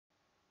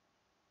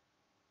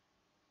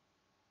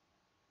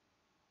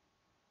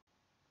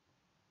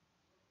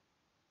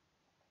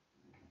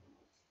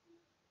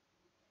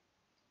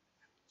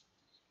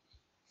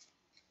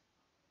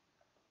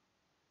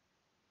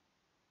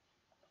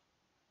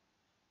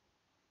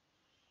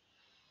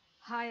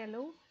Hi,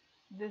 hello.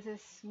 This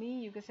is me,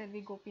 Yuga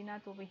Selvi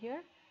over here.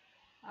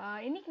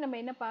 இன்னைக்கு நம்ம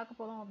என்ன பார்க்க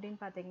போறோம் அப்படின்னு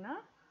பார்த்தீங்கன்னா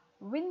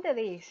Win the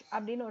Race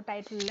அப்படின்னு ஒரு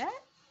டைட்டில்ல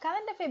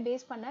கரண்ட் அஃபேர்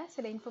பேஸ் பண்ண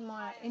சில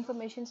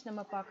இன்ஃபர்மேஷன்ஸ்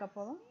நம்ம பார்க்க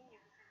போறோம்.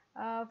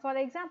 ஃபார்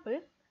எக்ஸாம்பிள்,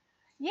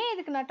 ஏன்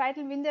இதுக்கு நான்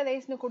டைட்டில் Win the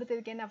Raceன்னு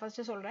கொடுத்துருக்கேன்னு நான்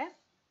ஃபர்ஸ்ட் சொல்கிறேன்.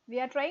 We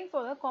are trying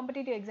for a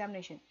competitive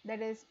examination.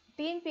 That is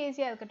TNPSC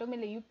இருக்கட்டும்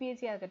இல்லை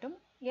UPSC இருக்கட்டும்,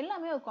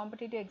 எல்லாமே ஒரு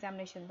காம்படிட்டிவ்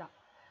எக்ஸாமினேஷன் தான்.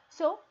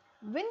 ஸோ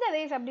win the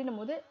race அப்படின்னும்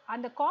போது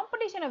அந்த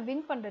காம்படிஷனை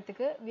வின்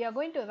பண்ணுறதுக்கு we are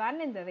going to run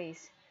in the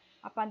race.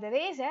 அப்போ அந்த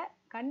ரேஸை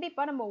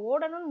கண்டிப்பாக நம்ம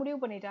ஓடணும்னு முடிவு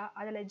பண்ணிட்டா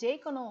அதில்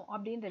ஜெயிக்கணும்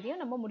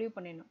அப்படின்றதையும் நம்ம முடிவு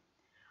பண்ணிடணும்.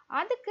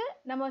 அதுக்கு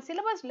நம்ம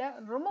சிலபஸில்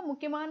ரொம்ப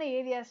முக்கியமான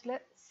ஏரியாஸில்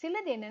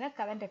சிலது என்னென்னா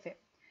கரண்ட் அஃபேர்.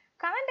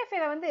 கரண்ட்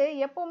அஃபேரை வந்து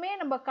எப்போவுமே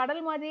நம்ம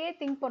கடல் மாதிரியே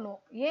திங்க்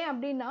பண்ணுவோம். ஏன்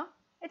அப்படின்னா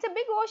இட்ஸ் அ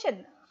பிக்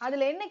ஓஷன்.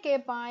 அதில் என்ன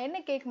கேட்பான் என்ன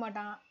கேட்க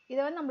மாட்டான்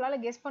இதை வந்து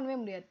நம்மளால் கெஸ் பண்ணவே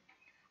முடியாது.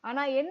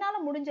 ஆனால்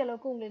என்னால் முடிஞ்ச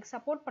அளவுக்கு உங்களுக்கு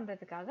சப்போர்ட்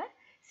பண்ணுறதுக்காக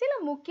சில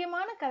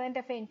முக்கியமான கரண்ட்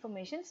அஃபேர்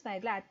இன்ஃபர்மேஷன்ஸ் நான்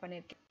இதில் ஆட்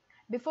பண்ணியிருக்கேன்.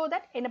 பிஃபோர்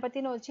தட் என்னை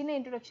பற்றின ஒரு சின்ன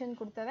இன்ட்ரடக்ஷன்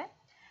கொடுத்தேன்.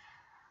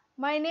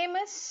 மை நேம்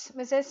இஸ்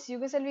மிஸ்ஸஸ்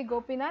யுக செல்வி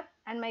Gopinath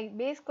and my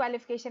base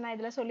qualification நான்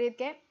இதில்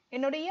சொல்லியிருக்கேன்.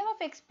 என்னோட year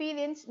of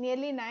experience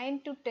nearly 9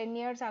 to 10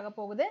 years ஆக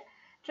போகுது.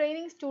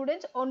 ட்ரைனிங்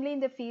ஸ்டூடெண்ட்ஸ் ஒன்லி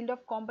இந்த ஃபீல்ட்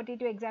ஆஃப்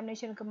காம்படிட்டிவ்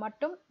எக்ஸாமினேஷனுக்கு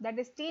மட்டும், தட்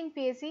இஸ்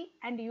TNPSC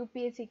அண்ட்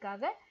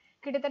UPSCக்காக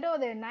கிட்டத்தட்ட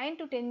ஒரு 9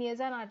 to 10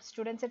 years நான்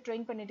ஸ்டூடெண்ட்ஸை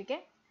ட்ரெயின் பண்ணிட்டு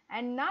இருக்கேன்.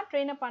 அண்ட் நான்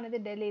ட்ரெயின் அப் ஆனது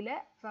டெல்லியில்.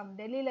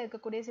 டெல்லியில்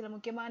இருக்கக்கூடிய சில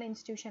முக்கியமான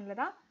இன்ஸ்டியூஷனில்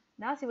தான்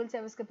நான் சிவில்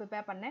சர்வீஸ்க்கு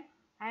ப்ரிப்பேர் பண்ணேன்.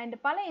 அண்ட்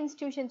பல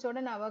இன்ஸ்டியூஷன்ஸோடு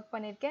நான் ஒர்க்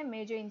பண்ணியிருக்கேன்,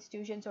 major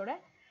இன்ஸ்டியூஷன்ஸோட.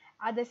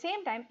 At the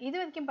same time இது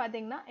வரைக்கும்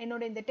பார்த்தீங்கன்னா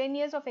என்னோட இந்த 10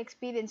 years ஆஃப்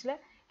எக்ஸ்பீரியன்ஸில்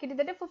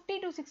கிட்டத்தட்ட 50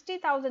 to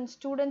 60,000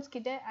 ஸ்டூடெண்ட்ஸ்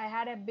கிட்ட ஐ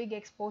had a big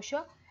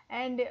exposure.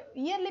 And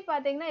yearly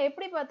பார்த்தீங்கன்னா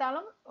எப்படி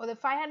பார்த்தாலும் ஒரு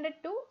 500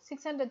 to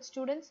 600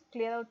 ஸ்டூடெண்ட்ஸ்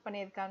கிளியர் அவுட்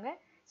பண்ணியிருக்காங்க.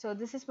 So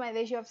this is my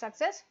ratio of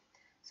success.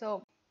 So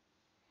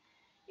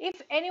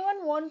if any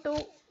one want to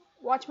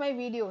watch my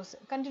videos,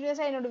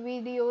 கண்டினியூஸாக என்னோட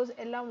வீடியோஸ்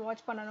எல்லாம்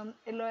வாட்ச் பண்ணணும்,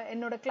 இல்லை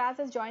என்னோட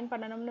கிளாஸஸ் ஜாயின்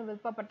பண்ணணும்னு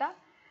விருப்பப்பட்டால்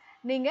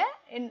நீங்கள்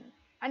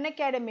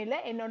Unacademyல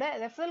என்னோட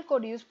ரெஃபரல்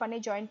கோட் யூஸ் பண்ணி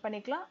ஜாயின்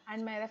பண்ணிக்கலாம்.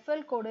 And my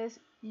referral code is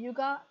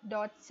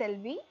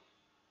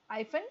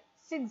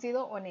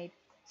yuga.selvi-6018.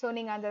 So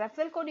நீங்கள் அந்த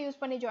ரெஃபரல் கோட்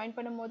யூஸ் பண்ணி ஜாயின்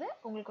பண்ணும்போது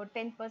உங்களுக்கு ஒரு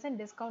 10%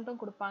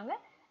 டிஸ்கவுண்ட்டும் கொடுப்பாங்க.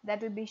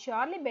 That will be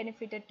ஷுர்லி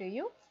benefited to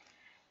you.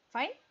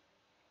 Fine,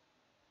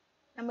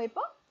 நம்ம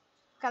இப்போ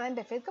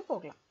கரண்ட் அஃபேருக்கு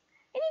போகலாம்.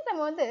 இன்னைக்கு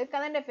நம்ம வந்து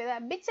கரண்ட் அஃபேரை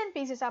பிட்ஸ் அண்ட்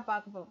பீசஸாக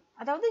பார்க்க போகிறோம்.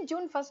 அதாவது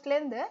June 1st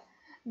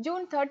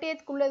June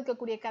 30th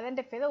இருக்கக்கூடிய கரண்ட்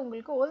அஃபேரை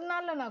உங்களுக்கு ஒரு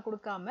நாளில் நான்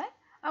கொடுக்காம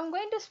I'm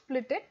going to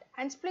split it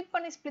and split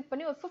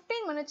பண்ணி ஒரு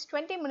 15 minutes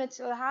 20 minutes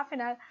ஒரு half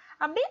an hour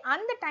அப்படி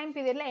அந்த டைம்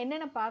பீரியடில்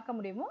என்னென்ன பார்க்க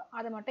முடியுமோ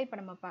அதை மட்டும் இப்போ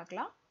நம்ம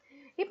பார்க்கலாம்.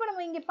 இப்போ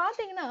நம்ம இங்கே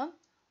பார்த்தீங்கன்னா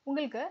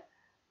உங்களுக்கு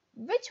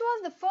which was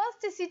the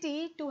first city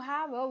to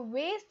have a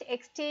waste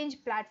exchange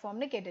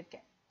platformனு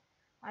கேட்டிருக்கேன்.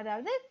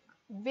 அதாவது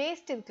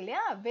வேஸ்ட் இருக்கு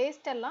இல்லையா,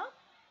 வேஸ்ட் எல்லாம்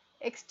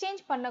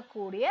எக்ஸ்சேஞ்ச்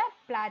பண்ணக்கூடிய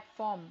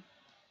பிளாட்ஃபார்ம்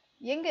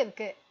எங்கே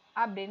இருக்குது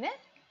அப்படின்னு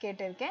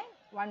கேட்டிருக்கேன்.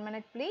 1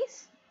 minute ப்ளீஸ்.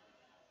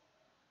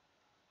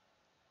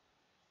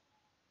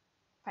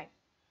 ஃபைன்.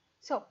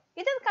 ஸோ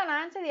இதற்கான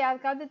ஆன்சர்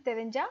யாருக்காவது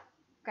தெரிஞ்சால்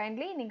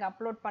கைண்ட்லி நீங்கள்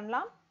அப்லோட்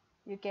பண்ணலாம்.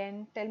 You can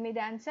tell me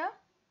the answer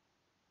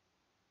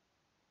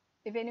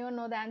if anyone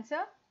no the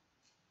answer.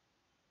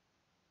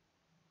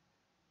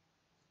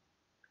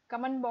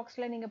 Comment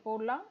பாக்ஸில் நீங்கள்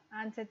போடலாம்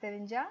ஆன்சர்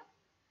தெரிஞ்சா.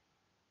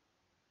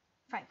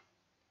 ஃபைன்.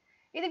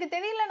 இதுக்கு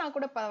தெரியலனா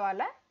கூட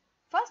பரவாயில்ல.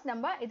 ஃபர்ஸ்ட்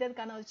நம்ம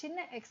இதற்கான ஒரு சின்ன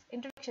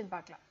இன்ட்ரடக்ஷன்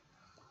பார்க்கலாம்.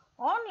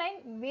 ஆன்லைன்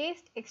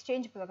வேஸ்ட்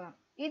எக்ஸ்சேஞ்ச் ப்ரோக்ராம்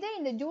இது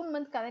இந்த ஜூன்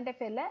மந்த் கரண்ட்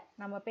அஃபேரில்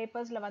நம்ம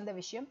பேப்பர்ஸில் வந்த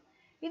விஷயம்.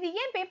 இது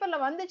ஏன்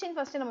பேப்பரில் வந்துச்சுன்னு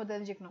ஃபஸ்ட்டு நம்ம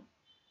தெரிஞ்சுக்கணும்.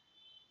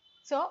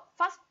 So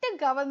first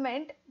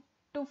government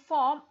to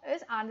form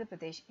is Andhra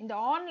Pradesh. இந்த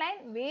ஆன்லைன்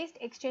வேஸ்ட்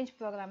எக்ஸ்சேஞ்ச்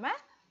ப்ரோக்ராமை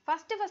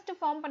ஃபஸ்ட்டு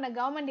ஃபார்ம் பண்ண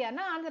கவர்மெண்ட்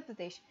யாருன்னா ஆந்திர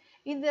பிரதேஷ்.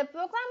 இந்த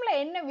ப்ரோக்ராமில்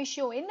என்ன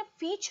விஷயம் என்ன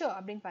ஃபீச்சர்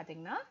அப்படின்னு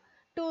பார்த்தீங்கன்னா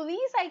to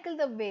recycle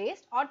the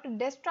waste or to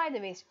destroy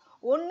the waste.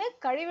 ஒன்று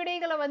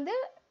கழிவிடைகளை வந்து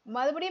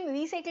மறுபடியும்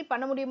ரீசைக்கிள்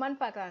பண்ண முடியுமான்னு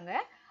பார்க்குறாங்க.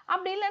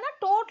 அப்படி இல்லைன்னா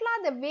டோட்டலாக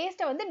அந்த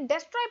வேஸ்ட்டை வந்து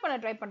டெஸ்ட்ராய் பண்ண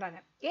ட்ரை பண்ணுறாங்க.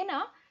 ஏன்னா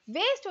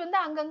வேஸ்ட் வந்து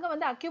அங்கங்கே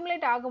வந்து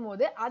அக்யூமுலேட்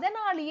ஆகும்போது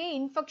அதனாலேயே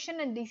இன்ஃபெக்ஷன்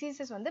அண்ட்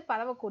டிசீசஸ் வந்து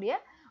பரவக்கூடிய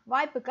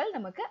வாய்ப்புகள்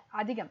நமக்கு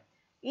அதிகம்.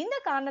 இந்த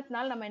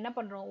காரணத்தினால் நம்ம என்ன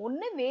பண்ணுறோம்,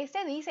 ஒன்று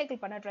வேஸ்ட்டை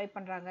ரீசைக்கிள் பண்ண ட்ரை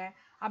பண்ணுறாங்க,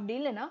 அப்படி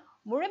இல்லைன்னா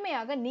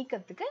முழுமையாக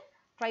நீக்கிறதுக்கு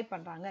ட்ரை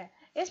பண்ணுறாங்க.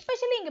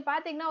 எஸ்பெஷலி இங்கே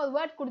பார்த்தீங்கன்னா ஒரு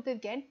வேர்ட்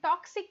கொடுத்துருக்கேன்,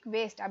 டாக்ஸிக்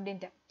வேஸ்ட்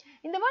அப்படின்ட்டு.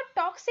 இந்த வேர்ட்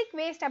டாக்ஸிக்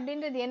வேஸ்ட்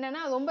அப்படின்றது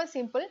என்னன்னா ரொம்ப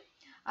சிம்பிள்.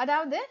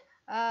 அதாவது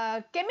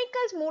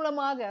கெமிக்கல்ஸ்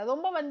மூலமாக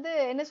ரொம்ப வந்து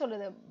என்ன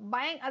சொல்றது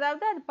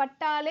அதாவது அது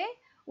பட்டாலே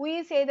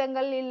உயிர்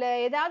சேதங்கள் இல்லை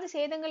ஏதாவது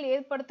சேதங்கள்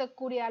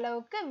ஏற்படுத்தக்கூடிய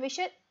அளவுக்கு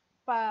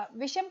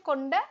விஷம்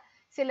கொண்ட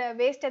சில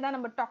வேஸ்ட்டை தான்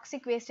நம்ம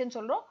டாக்ஸிக் வேஸ்ட்ன்னு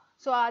சொல்கிறோம்.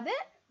 ஸோ அது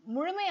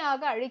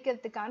முழுமையாக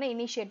அழிக்கிறதுக்கான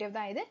இனிஷியேட்டிவ்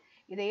தான் இது.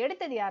 இதை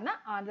எடுத்தது யாருன்னா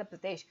ஆந்திர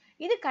பிரதேஷ்.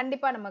 இது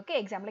கண்டிப்பாக நமக்கு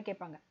எக்ஸாமில்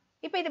கேட்பாங்க.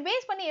 இப்போ இதை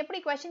பேஸ் பண்ணி எப்படி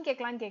கொஸ்டின்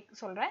கேட்கலான்னு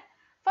சொல்கிறேன்.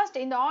 ஃபர்ஸ்ட்,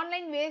 இந்த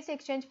ஆன்லைன் வேஸ்ட்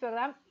எக்ஸ்சேஞ்ச்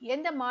ப்ரோக்ராம்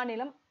எந்த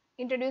மாநிலம்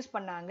இன்ட்ரடியூஸ்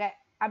பண்ணாங்க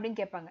அப்படின்னு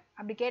கேட்பாங்க.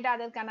 அப்படி கேட்டால்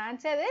அதற்கான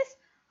answer is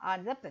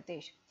Andhra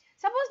Pradesh.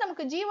 Suppose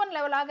நமக்கு G1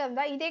 லெவலாக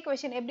இருந்தால் இதே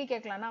கொஸ்டின் எப்படி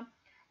கேட்கலாம்னா,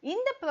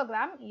 இந்த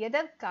ப்ரோக்ராம்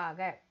எதற்காக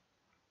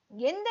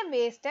எந்த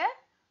வேஸ்ட்டை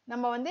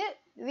நம்ம வந்து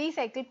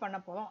ரீசைக்கிள் பண்ண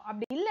போகிறோம்,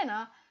 அப்படி இல்லைன்னா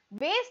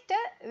வேஸ்ட்டை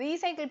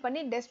ரீசைக்கிள்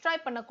பண்ணி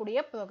டெஸ்ட்ராய் பண்ணக்கூடிய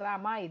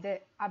ப்ரோக்ராமா இது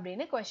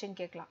அப்படின்னு கொஸ்டின்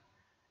கேட்கலாம்.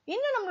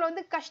 இன்னும் நம்மளை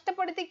வந்து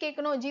கஷ்டப்படுத்தி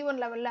கேட்கணும் G1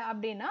 லெவலில்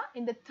அப்படின்னா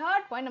இந்த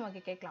தேர்ட் பாயிண்ட்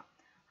நமக்கு கேட்கலாம்.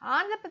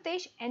 Andhra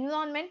Pradesh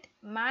environment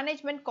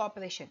management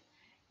corporation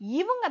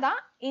இவங்க தான்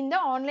இந்த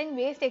ஆன்லைன்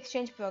வேஸ்ட்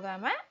எக்ஸ்சேஞ்ச்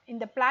ப்ரோக்ராமை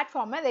இந்த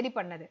பிளாட்ஃபார்மை ரெடி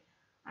பண்ணது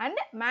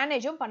அண்ட்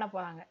மேனேஜும் பண்ண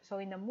போகிறாங்க. ஸோ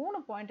இந்த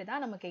 3 பாயிண்ட்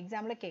தான் நமக்கு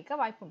எக்ஸாமில் கேட்க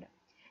வாய்ப்புண்டு.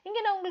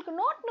 இங்கே நான் உங்களுக்கு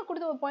நோட்னு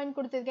கொடுத்து ஒரு பாயிண்ட்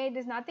கொடுத்துருக்கேன்.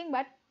 It is nothing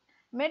but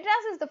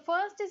Madras is the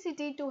first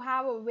city to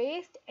have a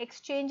waste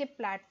exchange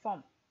platform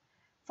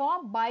for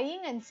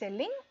buying and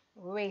selling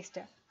waste.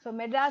 So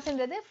Madras is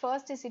the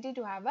first city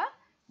to have a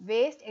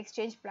waste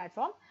exchange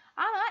platform.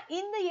 ஆனா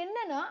இந்த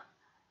என்னன்னா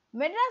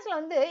மெட்ராஸ்ல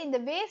வந்து இந்த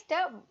வேஸ்ட்டை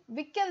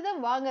விற்கிறது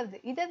வாங்குறது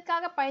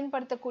இதற்காக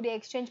பயன்படுத்தக்கூடிய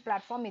எக்ஸ்சேஞ்ச்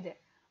பிளாட்ஃபார்ம் இது.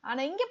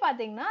 ஆனா இங்க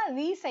பாத்தீங்கன்னா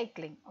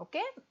recycling.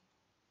 Okay,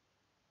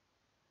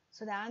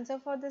 so the answer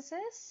for this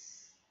is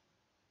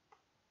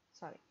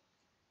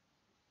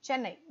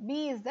Chennai. B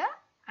is the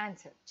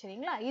answer.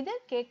 சரிங்களா, இது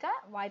கேட்க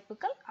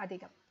வாய்ப்புகள்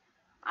அதிகம்.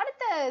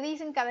 அடுத்த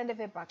ரீசன்ட் கரண்ட்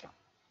அஃபேர் பார்க்கலாம்.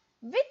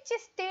 Which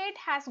state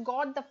has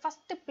got the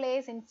first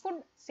place in food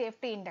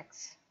safety index?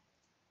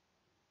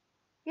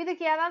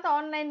 இதுக்கு யாராவது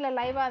ஆன்லைன்ல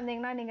லைவா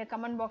இருந்தீங்கன்னா நீங்க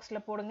கமெண்ட்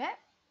பாக்ஸ்ல போடுங்க.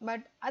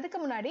 பட் அதுக்கு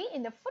முன்னாடி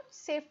இந்த ஃபுட்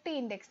சேஃப்டி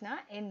இண்டெக்ஸ்னா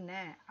என்ன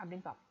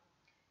அப்படின்னு பார்ப்போம்.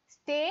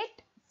 ஸ்டேட்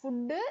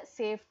ஃபுட்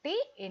சேஃப்டி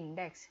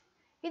இண்டெக்ஸ்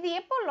இது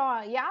எப்போ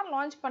யார்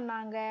லான்ச்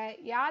பண்ணாங்க,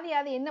 யார்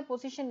யார் என்ன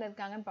பொசிஷன்ல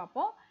இருக்காங்கன்னு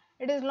பார்ப்போம்.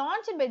 It is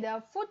launched by the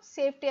Food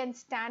Safety and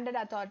Standard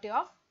Authority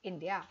of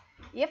India.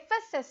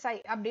 FSSI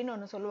அப்படின்னு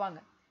ஒன்று சொல்லுவாங்க.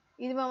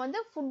 இது வந்து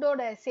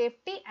ஃபுட்டோட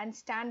சேஃப்டி அண்ட்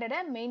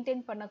ஸ்டாண்டர்டை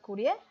மெயின்டைன்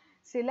பண்ணக்கூடிய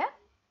சில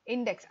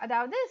இண்டெக்ஸ்,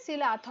 அதாவது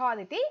சில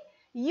அத்தாரிட்டி.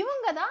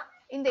 இவங்க தான்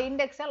இந்த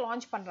இண்டெக்ஸை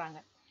லான்ச் பண்ணுறாங்க.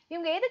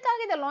 இவங்க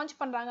எதுக்காக இதை லான்ச்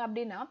பண்ணுறாங்க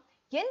அப்படின்னா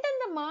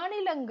எந்தெந்த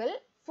மாநிலங்கள்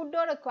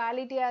ஃபுட்டோட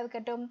குவாலிட்டியாக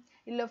இருக்கட்டும்,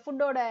 இல்லை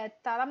ஃபுட்டோட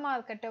தரமாக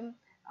இருக்கட்டும்,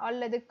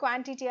 அல்லது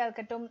குவான்டிட்டியாக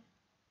இருக்கட்டும்,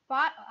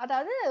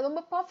 அதாவது ரொம்ப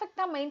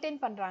பர்ஃபெக்டாக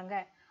மெயின்டைன் பண்ணுறாங்க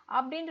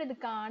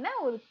அப்படின்றதுக்கான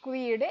ஒரு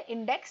குறியீடு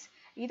இண்டெக்ஸ்.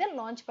 இதை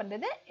லான்ச்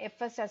பண்ணுறது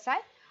FSSI.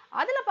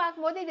 அதில்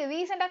பார்க்கும்போது இது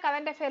ரீசெண்டாக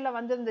கரண்ட் அஃபேரில்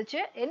வந்துருந்துச்சு.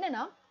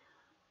 என்னன்னா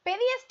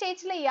பெரிய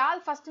ஸ்டேட்ஸில்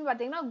யார் ஃபர்ஸ்ட்னு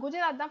பார்த்தீங்கன்னா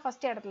குஜராத் தான்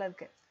ஃபர்ஸ்ட் இடத்துல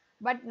இருக்கு.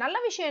 பட்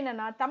நல்ல விஷயம்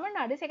என்னன்னா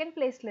தமிழ்நாடு செகண்ட்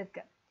பிளேஸ்ல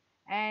இருக்கு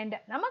அண்ட்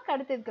நமக்கு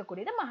அடுத்து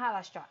இருக்கக்கூடியது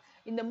மகாராஷ்டிரா.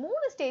 இந்த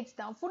 3 ஸ்டேட்ஸ்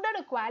தான்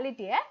ஃபுட்டோட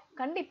குவாலிட்டியை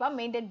கண்டிப்பாக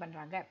மெயின்டைன்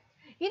பண்ணுறாங்க.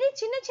 இது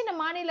சின்ன சின்ன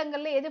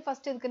மாநிலங்களில் எது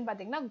ஃபர்ஸ்ட் இருக்குன்னு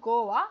பார்த்தீங்கன்னா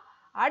கோவா,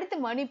 அடுத்து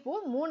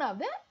மணிப்பூர்,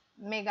 3வது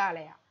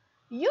மேகாலயா.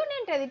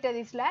 யூனியன்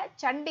டெரிட்டரிஸ்ல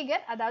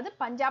சண்டிகர், அதாவது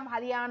பஞ்சாப்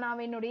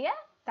ஹரியானாவினுடைய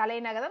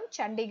தலைநகரம்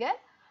சண்டிகர்.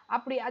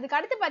 அப்படி அதுக்கு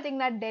அடுத்து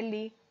பார்த்தீங்கன்னா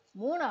டெல்லி,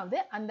 3வது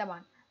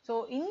அந்தமான். ஸோ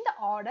இந்த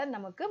ஆர்டர்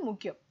நமக்கு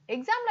முக்கியம்.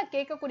 எக்ஸாம்ல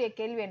கேட்கக்கூடிய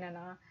கேள்வி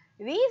என்னன்னா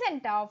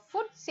ரீசெண்டா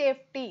food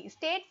safety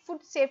state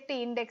food safety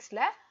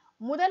இண்டெக்ஸ்ல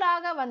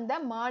முதலாக வந்த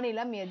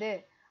மாநிலம் எது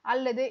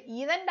அல்லது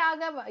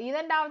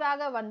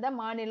இரண்டாவதாக வந்த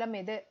மாநிலம்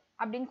எது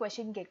அப்படின்னு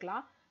கொஸ்டின்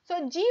கேட்கலாம். ஸோ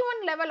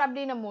G1 லெவல்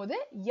அப்படின்னும் போது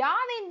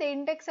யார் இந்த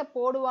இண்டெக்ஸை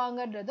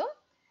போடுவாங்கன்றதும்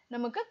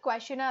நமக்கு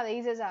கொஸ்டினா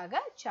ரைசஸ் ஆக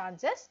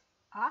சான்சஸ்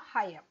ஆர்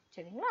ஹையர்.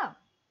 சரிங்களா,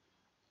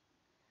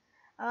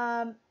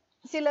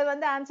 சிலர்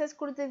வந்து ஆன்சர்ஸ்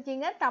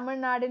கொடுத்துருக்கீங்க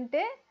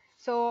தமிழ்நாடுன்ட்டு.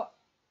 ஸோ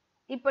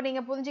இப்போ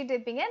நீங்கள் புரிஞ்சுட்டு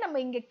இருப்பீங்க. நம்ம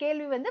இங்கே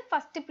கேள்வி வந்து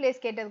ஃபர்ஸ்ட்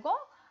பிளேஸ்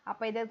கேட்டிருக்கோம்.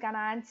 அப்போ இதற்கான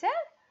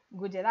ஆன்சர்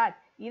குஜராத்.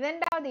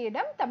 2வது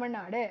இடம்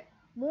தமிழ்நாடு,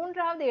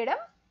 3வது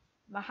இடம்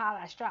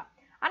மகாராஷ்டிரா.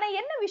 ஆனால்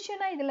என்ன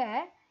விஷயம்னா இதில்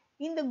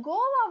இந்த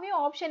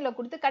கோவாவையும் ஆப்ஷனில்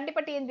கொடுத்து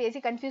கண்டிப்பாக TNPSC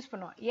கன்ஃபியூஸ்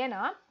பண்ணுவோம்.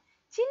 ஏன்னா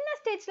சின்ன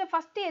ஸ்டேட்ஸில்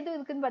ஃபர்ஸ்ட் எது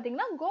இருக்குன்னு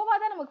பார்த்தீங்கன்னா கோவா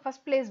தான் நமக்கு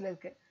ஃபர்ஸ்ட் பிளேஸில்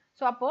இருக்குது.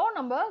 ஸோ அப்போது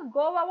நம்ம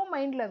கோவாவும்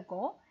மைண்டில்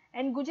இருக்கோம்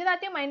அண்ட்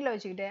குஜராத்தையும் மைண்டில்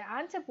வச்சுக்கிட்டு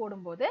ஆன்சர்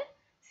போடும்போது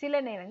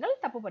சில நேரங்கள்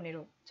தப்பு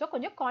பண்ணிடுவோம். ஸோ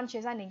கொஞ்சம்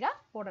கான்ஷியஸாக நீங்கள்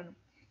போடணும்.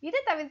 இதை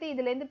தவிர்த்து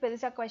இதுலேருந்து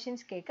பெருசாக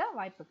கொஸ்டின்ஸ் கேட்க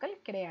வாய்ப்புகள்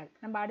கிடையாது.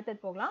 நம்ம அடுத்தது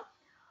போகலாம்.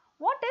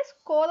 What is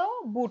Koro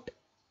boot?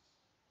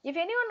 If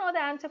anyone know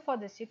the answer for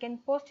this, you can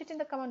post it in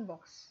the comment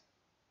box.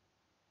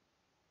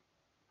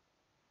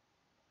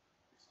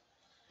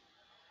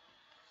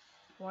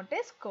 What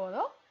is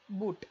Koro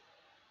boot?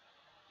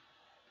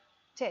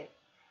 சரி,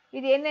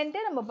 இது என்னன்ட்டு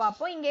நம்ம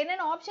பார்ப்போம். இங்கே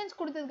என்னென்ன ஆப்ஷன்ஸ்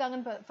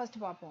கொடுத்துருக்காங்கன்னு ஃபர்ஸ்ட்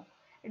பார்ப்போம்.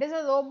 It is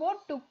a robot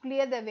to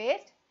clear the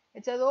waste.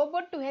 It's a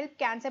robot to help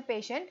cancer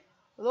patient,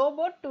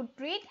 robot to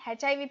treat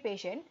HIV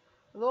patient,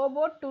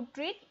 robot to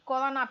treat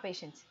corona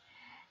patients.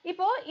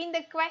 இப்போ இந்த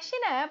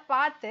क्वेश्चனை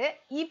பார்த்து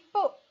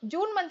இப்போ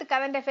ஜூன் மந்த்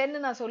கரண்ட்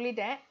அஃபேர்னு நான்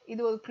சொல்லிட்டேன்.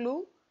 இது ஒரு க்ளூ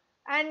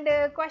அண்ட்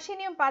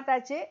क्वेश्चனையும்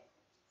பார்த்தாச்சு.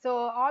 ஸோ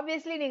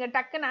ஆப்வியஸ்லி நீங்கள்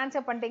டக்குன்னு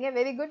ஆன்சர் பண்ணிட்டீங்க.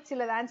 Very good.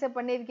 சிலர் ஆன்சர்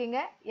பண்ணியிருக்கீங்க.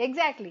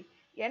 எக்ஸாக்ட்லி.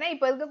 ஏன்னா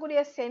இப்போ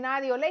இருக்கக்கூடிய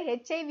செனாரியோவில்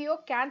ஹெச்ஐவியோ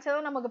கேன்சரோ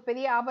நமக்கு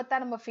பெரிய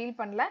ஆபத்தாக நம்ம ஃபீல்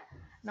பண்ணல,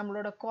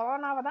 நம்மளோட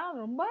கொரோனாவை தான்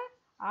ரொம்ப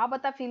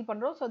ஆபத்தாக ஃபீல்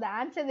பண்ணுறோம். So the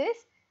answer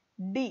is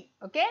D.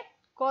 Okay,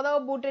 Koro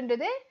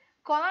பூட்ன்றது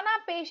corona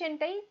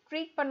பேஷண்ட்டை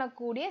ட்ரீட்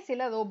பண்ணக்கூடிய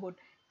சில ரோபோட்.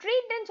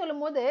 ட்ரீட்னு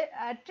சொல்லும் போது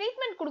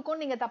ட்ரீட்மெண்ட்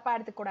கொடுக்கும்னு நீங்கள் தப்பாக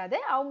எடுத்துக்கூடாது.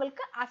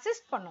 அவங்களுக்கு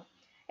அசிஸ்ட் பண்ணும்.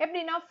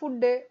 எப்படின்னா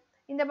ஃபுட்டு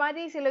இந்த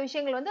மாதிரி சில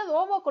விஷயங்கள் வந்து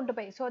ரோபோ கொண்டு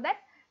போய் ஸோ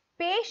தட்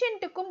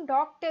பேஷண்ட்டுக்கும்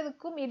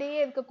டாக்டருக்கும் இடையே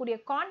இருக்கக்கூடிய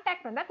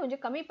கான்டாக்ட் வந்தால்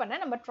கொஞ்சம் கம்மி பண்ண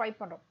நம்ம ட்ரை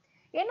பண்ணுறோம்.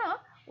 ஏன்னா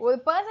ஒரு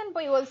பர்சன்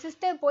போய் ஒரு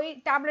சிஸ்டர் போய்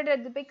டேப்லெட்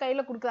எடுத்து போய்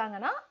கையில்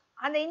கொடுக்குறாங்கன்னா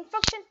அந்த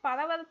இன்ஃபெக்ஷன்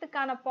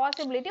பரவறதுக்கான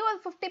பாசிபிலிட்டி ஒரு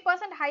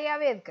 50%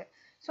 ஹையாகவே இருக்குது.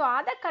 ஸோ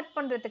அதை கட்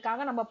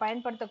பண்ணுறதுக்காக நம்ம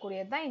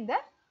பயன்படுத்தக்கூடியது தான் இந்த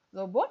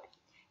ரோபோட்.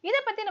 இதை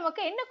பற்றி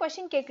நமக்கு என்ன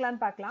கொஸ்டின்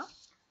கேட்கலான்னு பார்க்கலாம்.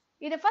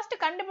 இதை ஃபர்ஸ்ட்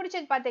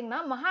கண்டுபிடிச்சது பார்த்தீங்கன்னா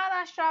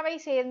மகாராஷ்டிராவை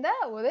சேர்ந்த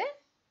ஒரு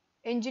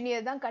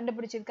என்ஜினியர் தான்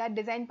கண்டுபிடிச்சிருக்கார்,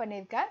 டிசைன்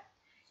பண்ணியிருக்கார்.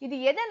 இது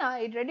எதனா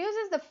it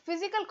reduces the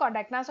physical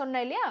contact. நான்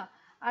சொன்னேன் இல்லையா,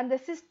 அந்த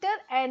சிஸ்டர்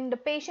அண்ட்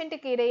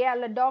பேஷண்ட்டுக்கு இடையே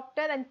அல்ல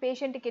டாக்டர் அண்ட்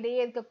பேஷண்ட்டுக்கு இடையே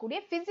இருக்கக்கூடிய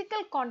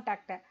ஃபிசிக்கல்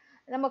கான்டாக்டை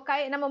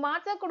நம்ம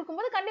மாத்திரை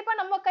கொடுக்கும்போது கண்டிப்பாக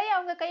நம்ம கை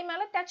அவங்க கை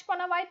மேலே டச்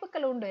பண்ண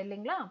வாய்ப்புகள் உண்டு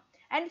இல்லைங்களா.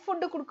 அண்ட்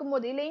ஃபுட்டு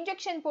கொடுக்கும்போது இல்லை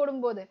இன்ஜெக்ஷன்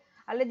போடும்போது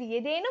அல்லது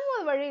ஏதேனும்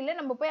ஒரு வழியில்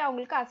நம்ம போய்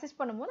அவங்களுக்கு அசிஸ்ட்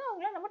பண்ணும்போது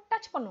அவங்கள நம்ம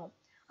டச் பண்ணுவோம்.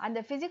 அந்த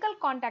ஃபிசிக்கல்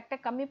கான்டாக்டை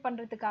கம்மி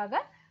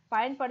பண்ணுறதுக்காக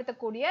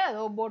பயன்படுத்தக்கூடிய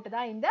ரோபோட்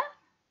தான் இந்த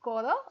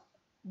கோரோ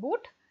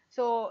பூட்.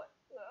 ஸோ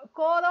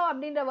கோரோ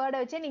அப்படின்ற வேர்டை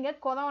வச்சு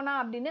நீங்கள் கொரோனா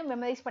அப்படின்னு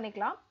மெமரைஸ்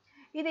பண்ணிக்கலாம்.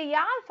 இதை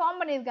யார் ஃபார்ம்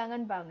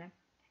பண்ணியிருக்காங்கன்னு பாருங்க.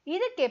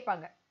 இது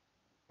கேட்பாங்க,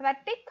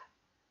 பிரட்டிக்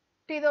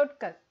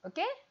திரோட்கர்.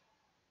 ஓகே,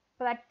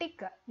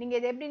 பிரட்டிக் நீங்கள்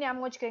இது எப்படி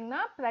ஞாபகம்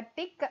வச்சுக்கிறீங்கன்னா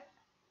பிரட்டிக்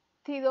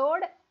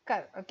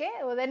திரோட்கர். ஓகே,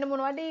 ஒரு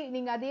 2-3 வாட்டி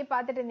நீங்கள் அதையே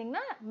பார்த்துட்டு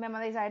இருந்தீங்கன்னா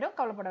மெமரைஸ் ஆகிடும்,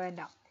 கவலைப்பட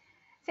வேண்டாம்.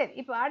 சரி,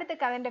 இப்போ அடுத்த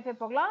கரண்ட்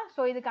அஃபேர் போகலாம்.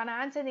 ஸோ இதுக்கான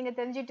ஆன்சர் நீங்கள்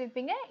தெரிஞ்சுட்டு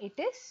இருப்பீங்க,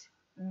 it is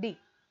D.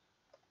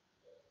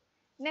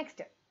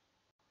 Next,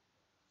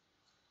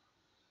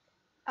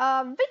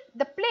 with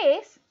the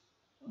place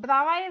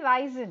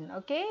Bravai-Raisin,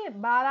 okay,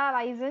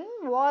 Bara-Raisin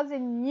was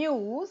in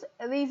news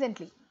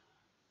recently.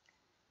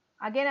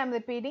 Again I am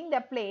repeating,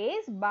 the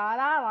place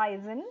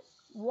Bara-Raisin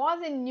was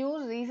in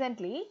news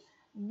recently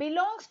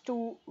belongs to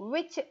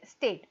which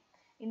state?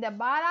 இந்த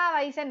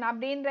பாரா-ரைசன்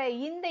அப்படின்ற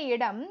இந்த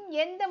இடம்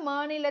எந்த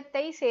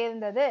மாநிலத்தை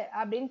சேர்ந்தது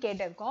அப்படின்னு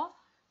கேட்டிருக்கோம்.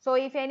 So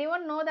if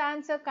anyone know the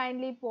answer,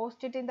 kindly post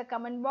it in the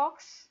comment box.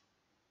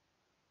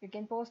 You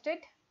can post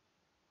it.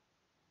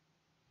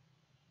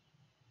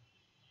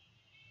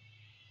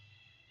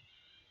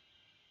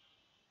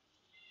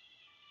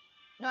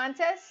 No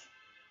answers?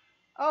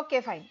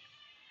 Okay, fine.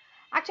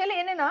 Actually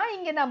என்னன்னா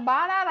இங்கே நான்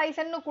பாரா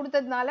ரைசன்னு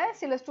கொடுத்ததுனால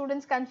சில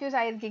ஸ்டூடெண்ட்ஸ் கன்ஃபியூஸ்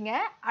ஆயிருக்கீங்க.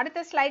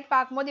 அடுத்த ஸ்லைட்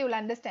பார்க்கும்போது யூ வில்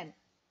அண்டர்ஸ்டாண்ட்.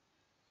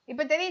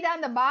 இப்போ தெரியுதா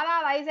அந்த பாரா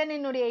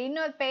ரைசனினுடைய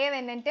இன்னொரு பெயர்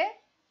என்னன்ட்டு?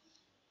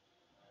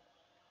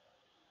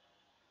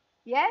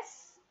 S,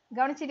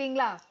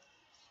 கவனிச்சிட்டீங்களா?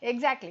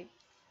 Exactly,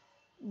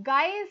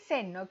 Kyle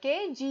Sen. Okay,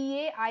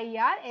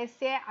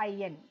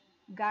 GAIRSAIN,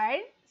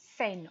 Kyle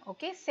Sen.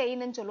 Okay,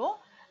 chain சொல்லுவோம்.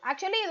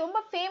 ஆக்சுவலி ரொம்ப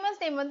ஃபேமஸ்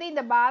நேம் வந்து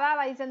இந்த பாரா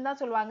ரைசன் தான்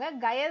சொல்லுவாங்க.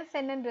 கயல்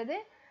சென்ன்றது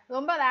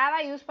ரொம்ப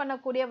ரேராக யூஸ்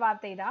பண்ணக்கூடிய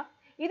வார்த்தை தான்.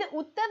 இது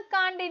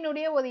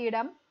உத்தரகாண்டினுடைய ஒரு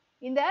இடம்.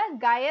 இந்த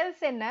கயல்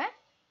சென்னை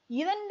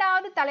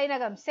 2வது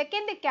தலைநகரம்,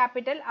 செகண்ட்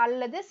கேபிட்டல்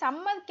அல்லது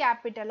சம்மர்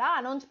கேபிட்டலாக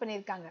அனௌன்ஸ்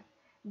பண்ணியிருக்காங்க.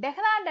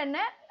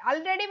 டெஹ்ராடனை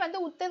ஆல்ரெடி வந்து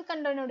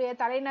உத்தரகாண்டினுடைய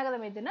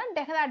தலைநகரம் எதுனா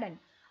டெஹ்ராடன்,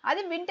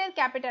 அது வின்டர்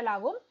கேபிட்டல்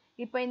ஆகும்.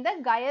 இப்போ இந்த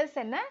கயல்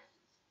சென்னை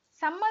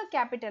சம்மர்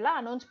கேபிட்டலாக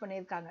அனௌன்ஸ்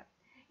பண்ணியிருக்காங்க.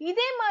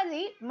 இதே மாதிரி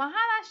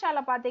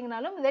மகாராஷ்டிராவில்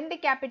பார்த்தீங்கன்னாலும் 2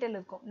 கேபிட்டல்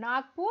இருக்கும்,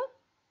 நாக்பூர்,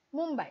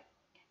 மும்பை.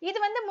 இது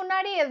வந்து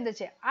முன்னாடியே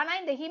இருந்துச்சு. ஆனால்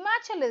இந்த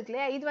ஹிமாச்சல் இருக்கு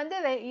இல்லையா, இது வந்து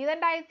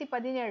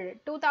 2017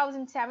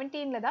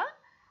 2017 தான்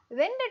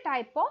 2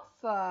 டைப் ஆஃப்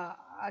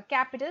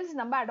கேபிட்டல்ஸ்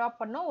நம்ம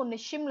அடாப்ட் பண்ணோம். ஒன்று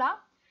ஷிம்லா.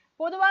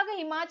 பொதுவாக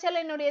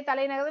ஹிமாச்சலினுடைய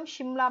தலைநகரம்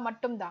ஷிம்லா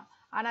மட்டும்தான்.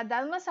 ஆனால்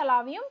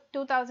தர்மசலாவையும்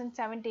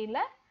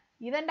 2017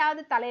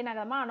 2வது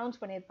தலைநகரமாக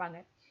அனௌன்ஸ் பண்ணியிருப்பாங்க.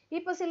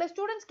 இப்போ சில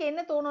ஸ்டூடெண்ட்ஸ்க்கு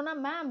என்ன தோணும்னா,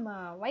 ma'am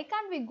why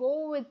can't we go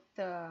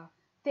with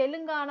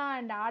Telangana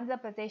and Andhra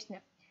பிரதேஷ்னு.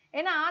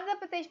 ஏன்னா ஆந்திர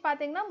பிரதேஷ்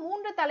பார்த்தீங்கன்னா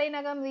 3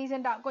 தலைநகரம்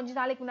ரீசெண்டாக கொஞ்ச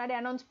நாளைக்கு முன்னாடி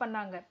அனௌன்ஸ்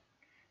பண்ணாங்க.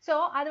 ஸோ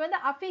அது வந்து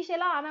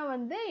அஃபிஷியலாக ஆனால்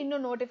வந்து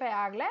இன்னும் நோட்டிஃபை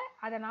ஆகலை,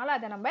 அதனால்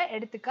அதை நம்ம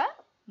எடுத்துக்க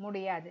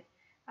முடியாது.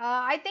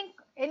 I think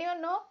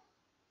anyone know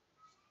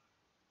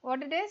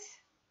what it is?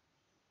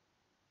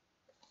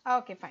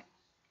 Okay, fine.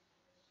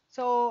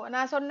 So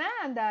நான் சொன்னேன்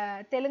அந்த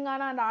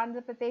தெலுங்கானா அண்ட்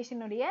ஆந்திர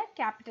பிரதேஷினுடைய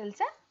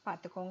கேபிட்டல்ஸை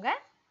பார்த்துக்கோங்க.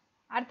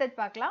 அடுத்தது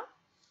பார்க்கலாம்.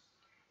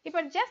 இப்போ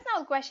ஜஸ்ட் நான்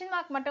ஒரு கொஸ்டின்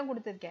மார்க் மட்டும்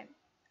கொடுத்துருக்கேன்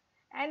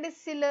அண்ட்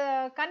சில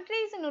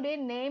கண்ட்ரீஸினுடைய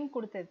நேம்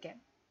கொடுத்துருக்கேன்.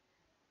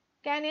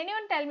 Can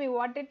anyone tell me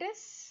what it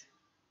is?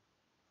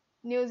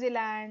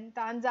 New Zealand,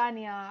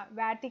 Tanzania,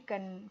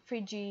 Vatican,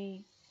 Fiji,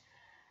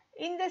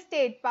 இந்த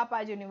ஸ்டேட் பாப்பா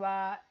ஜுனிவா,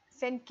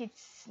 send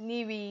kids,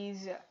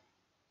 Nevis.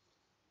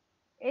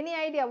 Any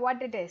idea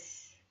what it is?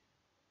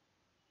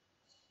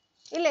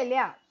 இல்லை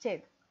இல்லையா?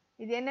 சரி,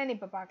 இது என்னன்னு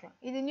இப்போ பார்க்கலாம்.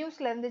 இது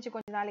நியூஸில் இருந்துச்சு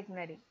கொஞ்ச நாளைக்கு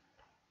முன்னாடி.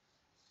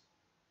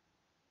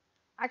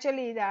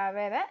 ஆக்சுவலி இது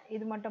வேற,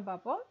 இது மட்டும்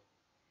பார்ப்போம்.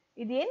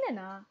 இது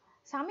என்னன்னா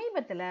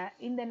சமீபத்தில்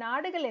இந்த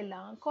நாடுகள்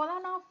எல்லாம்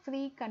கொரோனா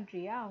ஃப்ரீ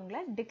கண்ட்ரியாக அவங்கள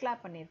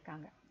டிக்ளேர்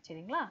பண்ணியிருக்காங்க.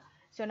 சரிங்களா?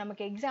 ஸோ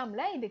நமக்கு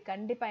எக்ஸாமில் இது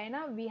கண்டிப்பாக,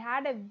 ஏன்னா we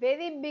had a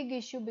very big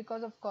issue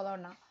because of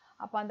corona.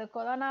 அப்போ அந்த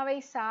கொரோனாவை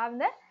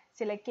சார்ந்த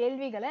சில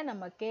கேள்விகளை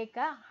நம்ம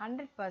கேட்க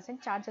 100%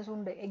 சான்சஸ்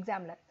உண்டு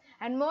எக்ஸாமில்.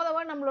 அண்ட்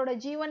மோரோவர் நம்மளோட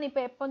ஜீவன்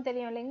இப்போ எப்போன்னு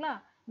தெரியும் இல்லைங்களா?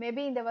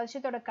 மேபி இந்த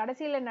வருஷத்தோட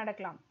கடைசியில்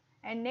நடக்கலாம்.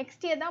 அண்ட்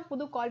நெக்ஸ்ட் இயர் தான்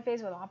புது கால்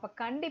ஃபேஸ் வரும். அப்போ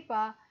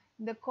கண்டிப்பாக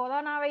இந்த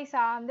கொரோனாவை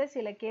சார்ந்த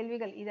சில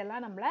கேள்விகள்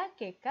இதெல்லாம் நம்மள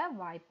கேட்க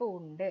வாய்ப்பு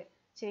உண்டு.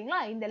 சரிங்களா?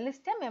 இந்த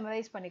லிஸ்ட்டை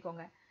மெமரைஸ்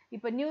பண்ணிக்கோங்க.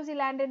 இப்போ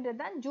நியூசிலாண்டுன்றது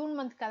தான் ஜூன்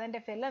மந்த் கரண்ட்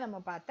அஃபேரில் நம்ம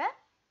பார்த்த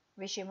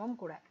விஷயமும்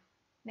கூட.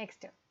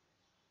 நெக்ஸ்ட்,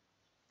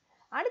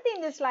 அடுத்து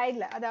இந்த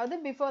ஸ்லைடில், அதாவது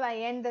before I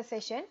end the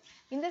session,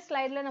 இந்த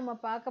ஸ்லைடில் நம்ம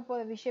பார்க்க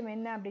போகிற விஷயம்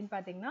என்ன அப்படின்னு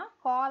பார்த்தீங்கன்னா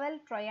கோரல்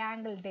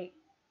triangle day.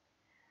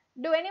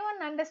 To anyone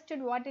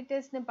understood what it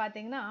இஸ்ன்னு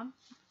பார்த்தீங்கன்னா,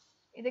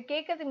 இதை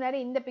கேட்கறதுக்கு முன்னாடி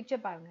இந்த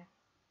பிக்சர் பாருங்க.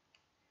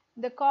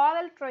 இந்த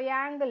Coral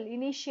Triangle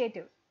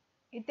Initiative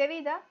இது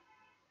தெரியுதா?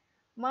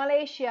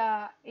 மலேசியா,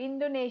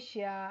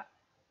 இந்தோனேஷியா,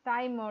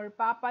 தைமோர்,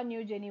 பாப்பா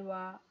நியூ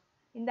ஜெனிவா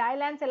இந்த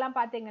ஐலாண்ட்ஸ் எல்லாம்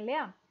பார்த்தீங்க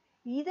இல்லையா?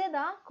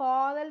 இதுதான்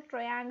Coral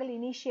Triangle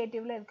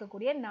Initiativeல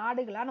இருக்கக்கூடிய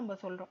நாடுகளா நம்ம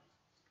சொல்றோம்.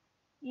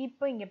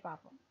 இப்போ இங்க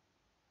பார்ப்போம்.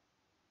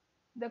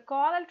 The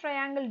Coral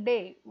Triangle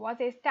Day was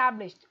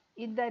established.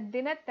 இந்த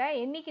தினத்தை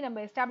என்னைக்கு நம்ம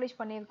எஸ்டாப்ளிஷ்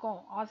பண்ணியிருக்கோம்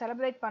or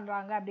செலிப்ரேட்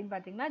பண்றாங்க அப்படின்னு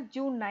பார்த்தீங்கன்னா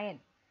ஜூன் 9.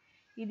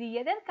 இது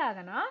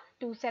எதற்காகனா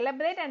to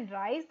celebrate and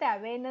raise the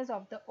awareness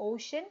of the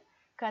ocean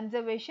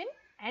conservation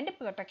and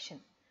protection.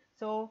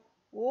 So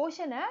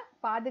ஓஷனை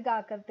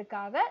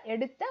பாதுகாக்கிறதுக்காக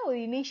எடுத்த ஒரு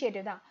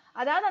இனிஷியேட்டிவ் தான்.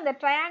 அதாவது அந்த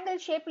ட்ரையாங்கிள்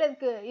ஷேப்ல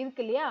இருக்கு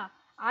இல்லையா,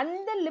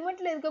 அந்த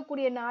லிமிட்ல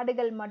இருக்கக்கூடிய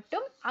நாடுகள்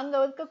மட்டும் அங்க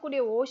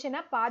இருக்கக்கூடிய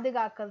ஓஷனை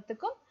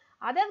பாதுகாக்கிறதுக்கும்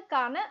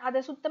அதற்கான அதை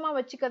சுத்தமா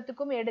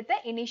வச்சுக்கிறதுக்கும் எடுத்த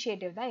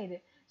இனிஷியேட்டிவ் தான் இது.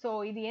 ஸோ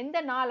இது எந்த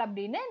நாள்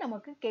அப்படின்னு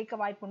நமக்கு கேட்க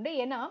வாய்ப்புண்டு.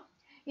 ஏன்னா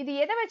இது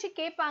எதை வச்சு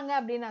கேட்பாங்க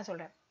அப்படின்னு நான்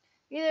சொல்றேன்.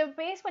 இது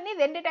பேஸ் பண்ணி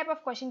 2 டைப்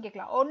ஆஃப் கொஸ்டின்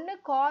கேட்கலாம். ஒன்று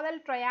Coral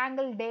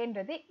Triangle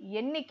Dayன்றது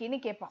என்னைக்குன்னு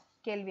கேட்பான்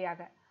கேள்வியாக.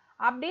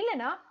 அப்படி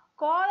இல்லைன்னா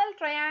Coral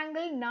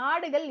Triangle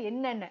நாடுகள்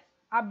என்னென்ன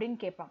அப்படின்னு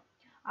கேட்பான்.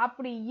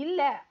 அப்படி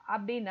இல்லை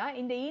அப்படின்னா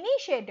இந்த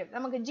இனிஷியேட்டிவ்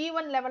நமக்கு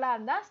G1 லெவலாக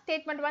இருந்தால்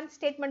ஸ்டேட்மெண்ட் 1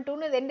 ஸ்டேட்மெண்ட்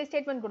 2ன்னு 2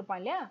 ஸ்டேட்மெண்ட்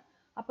கொடுப்பான் இல்லையா?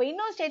 அப்போ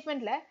இன்னொரு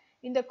ஸ்டேட்மெண்ட்ல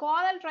இந்த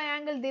Coral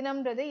Triangle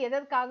தினம்ன்றது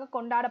எதற்காக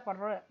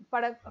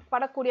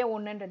கொண்டாடப்படக்கூடிய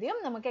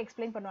ஒன்றுன்றதையும் நமக்கு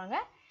எக்ஸ்பிளைன் பண்ணுவாங்க.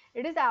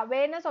 It is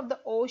awareness of the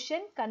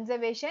ocean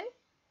conservation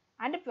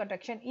and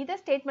protection. இதை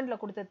ஸ்டேட்மெண்ட்ல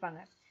கொடுத்துருப்பாங்க.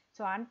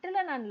 ஸோ அன்டில்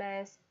அண்ட்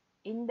அன்லெஸ்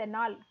இந்த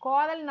நாள்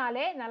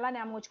கோரல்னாலே நல்லா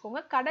ஞாபகம்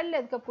வச்சுக்கோங்க, கடல்ல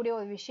இருக்கக்கூடிய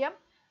ஒரு விஷயம்.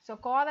 ஸோ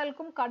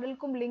கோரலுக்கும்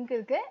கடலுக்கும் லிங்க்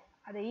இருக்கு.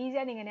 அதை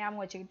ஈஸியாக நீங்கள்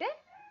ஞாபகம் வச்சுக்கிட்டு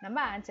நம்ம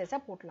ஆன்சர்ஸை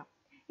போட்டலாம்.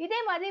 இதே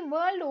மாதிரி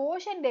வேர்ல்டு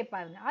ஓஷன் டே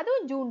பாருங்க,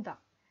 அதுவும் ஜூன் தான்.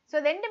 ஸோ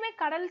ரெண்டுமே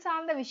கடல்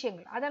சார்ந்த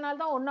விஷயங்கள், அதனால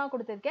தான் ஒன்றா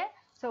கொடுத்துருக்கேன்.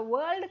 ஸோ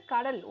வேர்ல்டு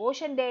கடல்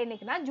ஓஷன் டே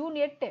என்னைக்குன்னா ஜூன்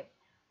 8.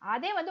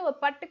 அதே வந்து ஒரு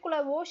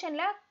பர்டிகுலர்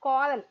ஓஷன்ல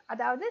கோரல்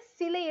அதாவது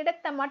சில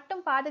இடத்தை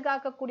மட்டும்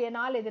பாதுகாக்கக்கூடிய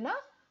நாள் எதுனா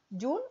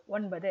ஜூன்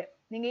 9.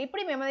 நீங்க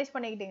இப்படி மெமரைஸ்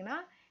பண்ணிக்கிட்டீங்கன்னா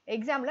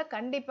எக்ஸாம்ல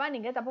கண்டிப்பா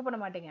நீங்க தப்பு பண்ண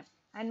மாட்டீங்க.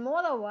 அண்ட்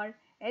மோர் ஓவர்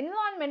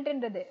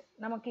என்விரான்மெண்ட்ன்றது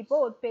நமக்கு இப்போ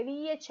ஒரு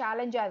பெரிய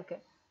சேலஞ்சா இருக்கு.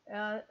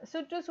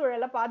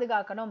 சுற்றுச்சூழலை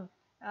பாதுகாக்கணும்.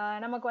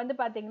 நமக்கு வந்து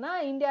பாத்தீங்கன்னா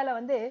இந்தியாவில்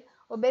வந்து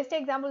ஒரு பெஸ்ட்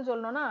எக்ஸாம்பிள்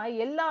சொல்லணும்னா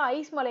எல்லா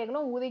ஐஸ்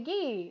மலைகளும்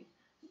உருகி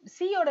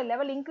சீயோட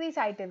லெவல் இன்க்ரீஸ்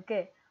ஆயிட்டு இருக்கு.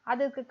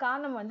 அதுக்கு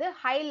காரணம் வந்து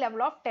ஹை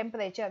லெவல் ஆஃப்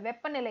டெம்பரேச்சர்,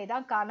 வெப்பநிலை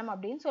தான் காரணம்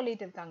அப்படின்னு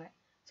சொல்லிட்டு இருக்காங்க.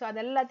 ஸோ அது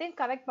எல்லாத்தையும்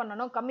கரெக்ட்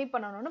பண்ணணும், கம்மி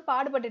பண்ணணும்னு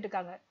பாடுபட்டு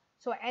இருக்காங்க.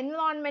 ஸோ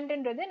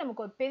என்விரான்மெண்ட்ன்றது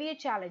நமக்கு ஒரு பெரிய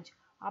சேலஞ்ச்.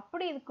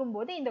 அப்படி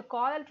இருக்கும்போது இந்த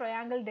Coral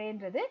Triangle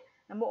Dayன்றது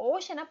நம்ம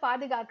ஓஷனை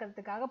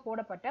பாதுகாக்கிறதுக்காக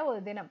போடப்பட்ட ஒரு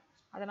தினம்.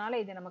 அதனால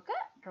இது நமக்கு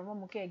ரொம்ப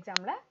முக்கிய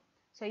எக்ஸாம்ல.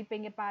 ஸோ இப்போ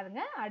இங்க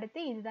பாருங்க, அடுத்து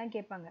இதுதான்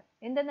கேட்பாங்க.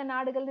 எந்தெந்த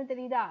நாடுகள்னு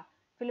தெரியுதா?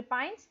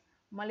 பிலிப்பைன்ஸ்,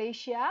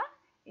 மலேசியா,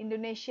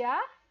 இந்தோனேஷியா,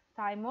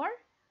 தைமோர்,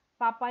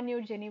 பாப்பா new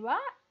Geneva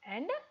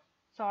and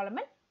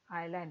Solomon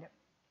Island.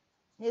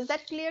 Is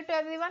that clear to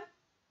everyone?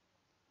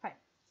 Fine.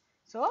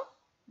 So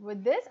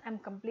with this I'm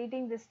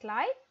completing this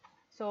slide.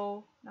 So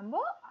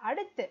நம்ம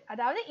அடுத்து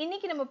அதாவது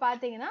இன்னைக்கு நம்ம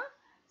பார்த்தீங்கன்னா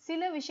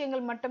சில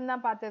விஷயங்கள் மட்டும்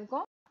தான்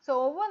பார்த்திருக்கோம். ஸோ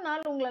ஒவ்வொரு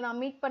நாள் உங்களை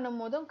நான் மீட் பண்ணும்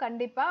போதும்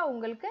கண்டிப்பா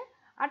உங்களுக்கு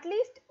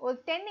அட்லீஸ்ட் ஒரு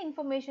 10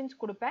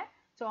 இன்ஃபர்மேஷன்ஸ் கொடுப்பேன்.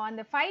 ஸோ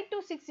அந்த 5 to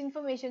 6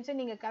 இன்ஃபர்மேஷன்ஸை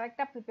நீங்க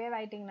கரெக்டாக ப்ரிப்பேர்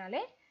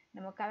ஆயிட்டீங்கனாலே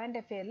நம்ம கரண்ட்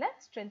அஃபேர்ல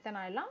ஸ்ட்ரென்தன்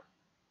ஆயிடலாம்.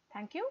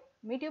 Thank you.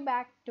 Meet you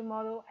back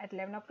tomorrow at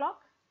 11 o'clock.